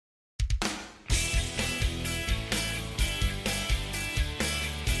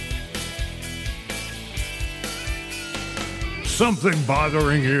something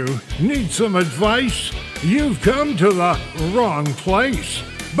bothering you? Need some advice? You've come to the wrong place.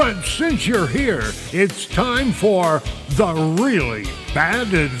 But since you're here, it's time for the Really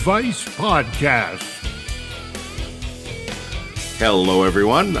Bad Advice Podcast. Hello,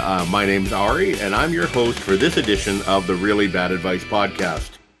 everyone. My name's Ari, and I'm your host for this edition of the Really Bad Advice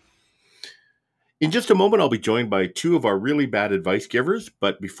Podcast. In just a moment, I'll be joined by two of our really bad advice givers,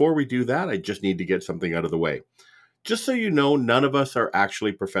 but before we do that, I just need to get something out of the way. Just so you know, none of us are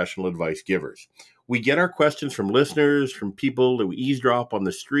actually professional advice givers. We get our questions from listeners, from people that we eavesdrop on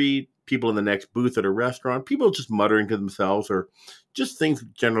the street, people in the next booth at a restaurant, people just muttering to themselves, or just things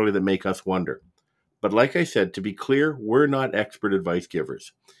generally that make us wonder. But like I said, to be clear, we're not expert advice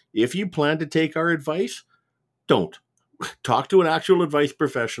givers. If you plan to take our advice, don't. Talk to an actual advice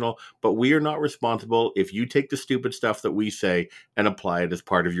professional, but we are not responsible if you take the stupid stuff that we say and apply it as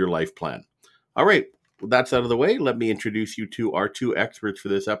part of your life plan. All right. Well, that's out of the way. Let me introduce you to our two experts for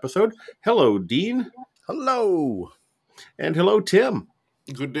this episode. Hello, Dean. Hello. And hello, Tim.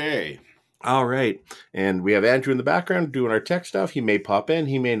 Good day. All right. And we have Andrew in the background doing our tech stuff. He may pop in.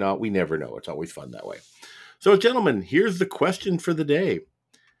 He may not. We never know. It's always fun that way. So, gentlemen, here's the question for the day.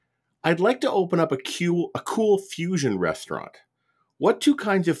 I'd like to open up a cool fusion restaurant. What two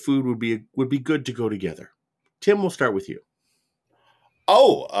kinds of food would be good to go together? Tim, we'll start with you.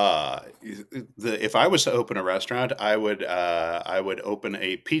 If I was to open a restaurant, I would open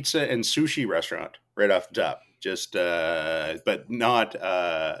a pizza and sushi restaurant right off the top. Just, but not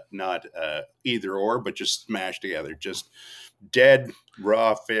either or, but just smashed together. Just dead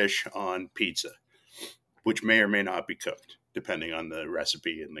raw fish on pizza, which may or may not be cooked, depending on the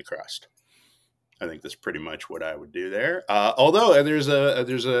recipe and the crust. I think that's pretty much what I would do there. Although there's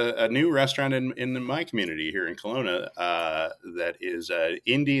a new restaurant in my community here in Kelowna that is an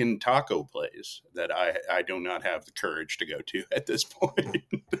Indian taco place that I do not have the courage to go to at this point.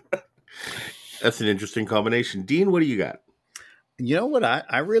 That's an interesting combination. Dean, what do you got? You know what?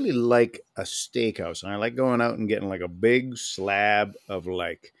 I really like a steakhouse. And I like going out and getting like a big slab of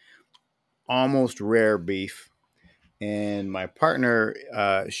like almost rare beef. And my partner,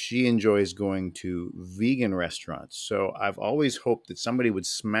 she enjoys going to vegan restaurants. So I've always hoped that somebody would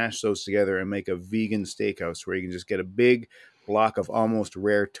smash those together and make a vegan steakhouse where you can just get a big block of almost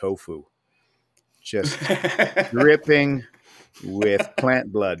rare tofu. Just dripping with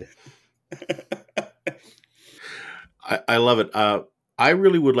plant blood. I love it. I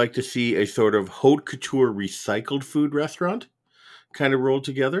really would like to see a sort of haute couture recycled food restaurant kind of rolled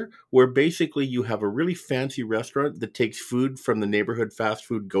together, where basically you have a really fancy restaurant that takes food from the neighborhood fast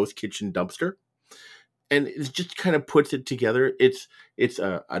food ghost kitchen dumpster, and it just kind of puts it together. It's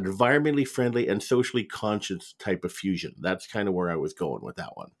an environmentally friendly and socially conscious type of fusion. That's kind of where I was going with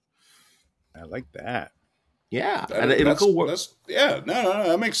that one. I like that. Yeah, and it'll go work. No,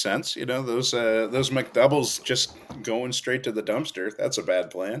 that makes sense. You know, those McDoubles just going straight to the dumpster. That's a bad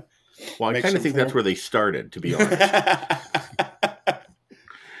plan. Well, I kind of think that's where they started, to be honest.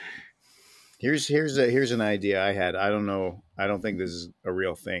 Here's an idea I had. I don't know. I don't think this is a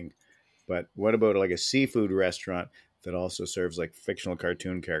real thing, but what about like a seafood restaurant that also serves like fictional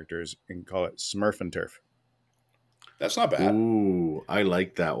cartoon characters and call it Smurf and Turf? That's not bad. Ooh, I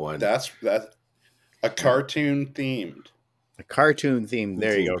like that one. That's a cartoon themed. A cartoon themed.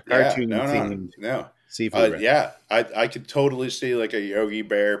 There you go. Cartoon themed. No. Seafood. Yeah, I could totally see like a Yogi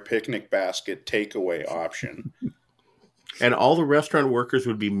Bear picnic basket takeaway option. And all the restaurant workers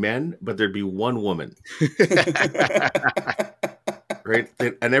would be men, but there'd be one woman. Right?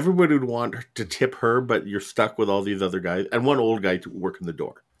 And everybody would want to tip her, but you're stuck with all these other guys. And one old guy to work in the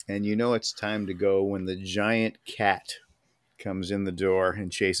door. And you know it's time to go when the giant cat comes in the door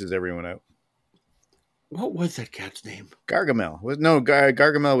and chases everyone out. What was that cat's name? Gargamel.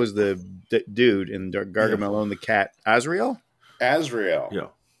 Gargamel was the dude, and Gargamel owned the cat. Azrael? Yeah.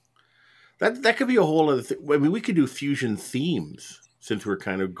 That could be a whole other thing. I mean, we could do fusion themes since we're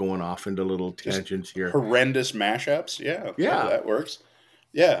kind of going off into little tangents here. Horrendous mashups. Yeah. That works.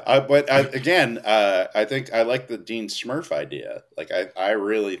 Yeah. I think I like the Dean Smurf idea. Like, I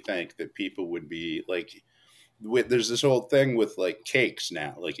really think that people would be like, there's this whole thing with like cakes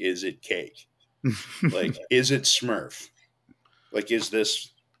now. Like, is it cake? Like, is it Smurf? Like, is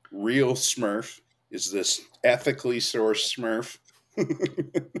this real Smurf? Is this ethically sourced Smurf?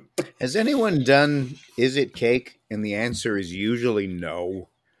 Has anyone done Is It Cake? And the answer is usually no.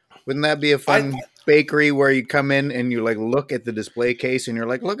 Wouldn't that be a fun bakery where you come in and you like look at the display case and you're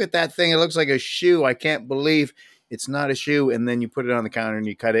like, look at that thing. It looks like a shoe. I can't believe it's not a shoe. And then you put it on the counter and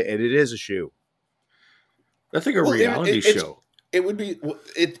you cut it and it is a shoe. That's like a reality show. It would be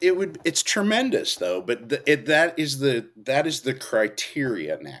it's tremendous though, but that is the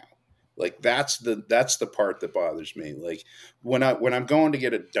criteria now. Like that's the part that bothers me. Like when I'm going to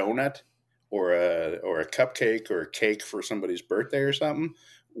get a donut or a cupcake or a cake for somebody's birthday or something,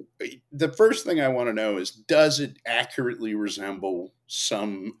 the first thing I want to know is, does it accurately resemble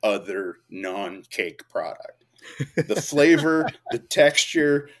some other non-cake product? The flavor, the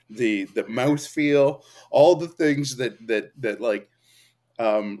texture, the mouthfeel, all the things that like I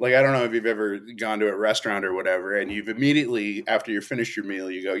don't know if you've ever gone to a restaurant or whatever, and you've immediately after you finish your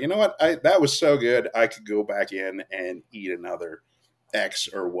meal, you go, you know what, that was so good, I could go back in and eat another X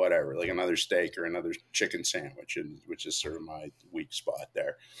or whatever, like another steak or another chicken sandwich, and which is sort of my weak spot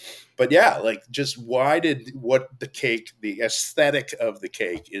there. But yeah, like just the aesthetic of the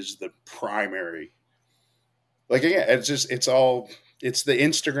cake is the primary. Like again, it's the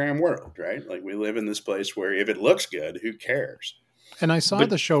Instagram world, right? Like we live in this place where if it looks good, who cares? And I saw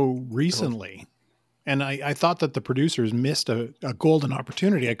the show recently, and I thought that the producers missed a golden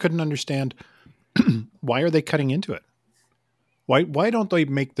opportunity. I couldn't understand why are they cutting into it? Why don't they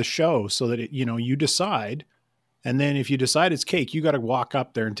make the show so that you decide, and then if you decide it's cake, you got to walk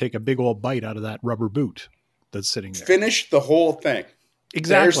up there and take a big old bite out of that rubber boot that's sitting there. Finish the whole thing.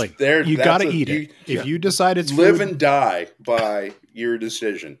 Exactly. You got to eat it. If you decide it's live food, and die by your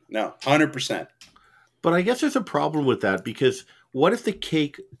decision. No, 100%. But I guess there's a problem with that, because what if the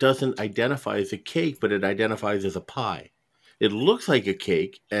cake doesn't identify as a cake, but it identifies as a pie? It looks like a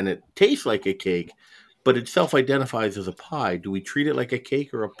cake and it tastes like a cake, but it self-identifies as a pie. Do we treat it like a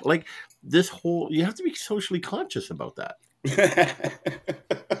cake or like this whole? You have to be socially conscious about that.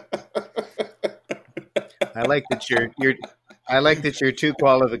 I like that your two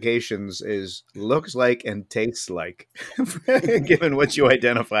qualifications is looks like and tastes like, given what you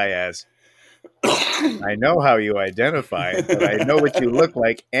identify as. I know how you identify, but I know what you look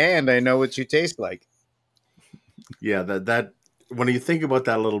like and I know what you taste like. Yeah, that when you think about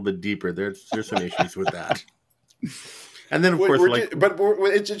that a little bit deeper, there's some issues with that. And then of course,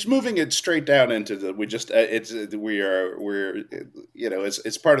 it's moving it straight down into the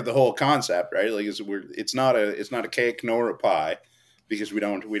it's part of the whole concept, right? Like it's not a cake nor a pie, because we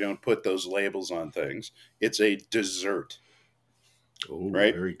don't put those labels on things. It's a dessert. Oh,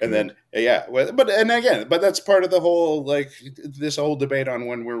 right. Very good. And then but that's part of the whole, like this whole debate on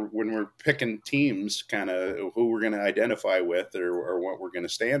when we're picking teams, kind of who we're going to identify with or what we're going to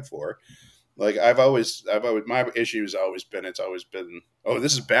stand for. Like I've always my issue has always been, oh,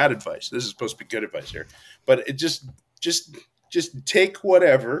 this is bad advice, this is supposed to be good advice here, but it just take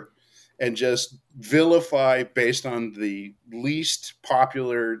whatever and just vilify based on the least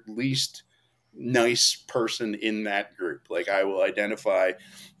popular, least nice person in that group. Like I will identify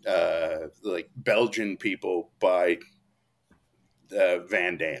like Belgian people by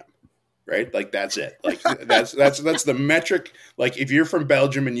Van Damme, right? Like that's it. Like that's the metric. Like if you're from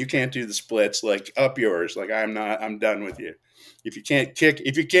Belgium and you can't do the splits, like up yours. Like I'm done with you. If you can't kick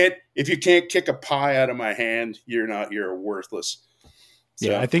a pie out of my hand, you're worthless. So,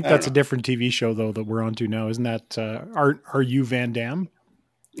 yeah, I think that's a different TV show though that we're on to now. Isn't that Are You Van Damme?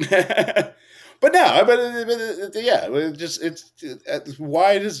 But no, but yeah, it's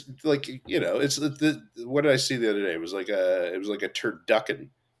why does, like, it's what did I see the other day? It was like a turducken,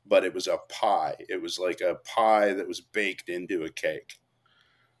 but it was a pie. It was like a pie that was baked into a cake.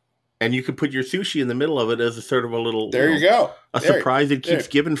 And you could put your sushi in the middle of it as a sort of a little, there you go, surprise that keeps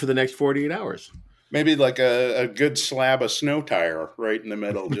giving for the next 48 hours. Maybe like a good slab of snow tire right in the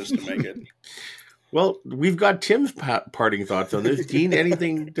middle just to make it. Well, we've got Tim's parting thoughts on this. Dean,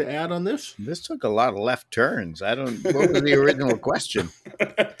 anything to add on this? This took a lot of left turns. What was the original question?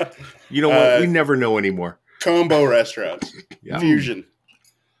 You know what? We never know anymore. Combo restaurants. Yeah. Fusion.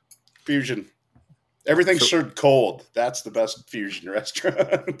 Everything's served cold. That's the best fusion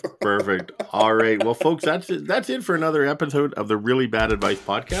restaurant. Perfect. All right. Well, folks, that's it for another episode of the Really Bad Advice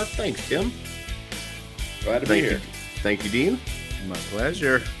podcast. Thanks, Tim. Glad to be here. Thank you, Dean. My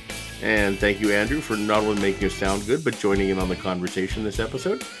pleasure. And thank you, Andrew, for not only making us sound good, but joining in on the conversation this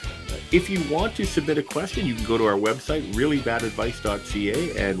episode. If you want to submit a question, you can go to our website,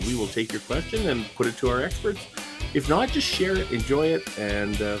 reallybadadvice.ca, and we will take your question and put it to our experts. If not, just share it, enjoy it,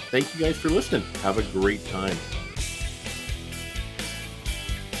 and thank you guys for listening. Have a great time.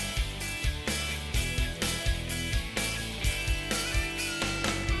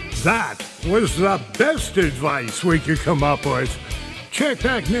 That was the best advice we could come up with. Check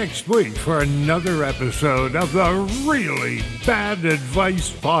back next week for another episode of the Really Bad Advice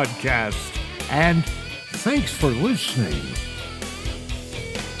podcast. And thanks for listening.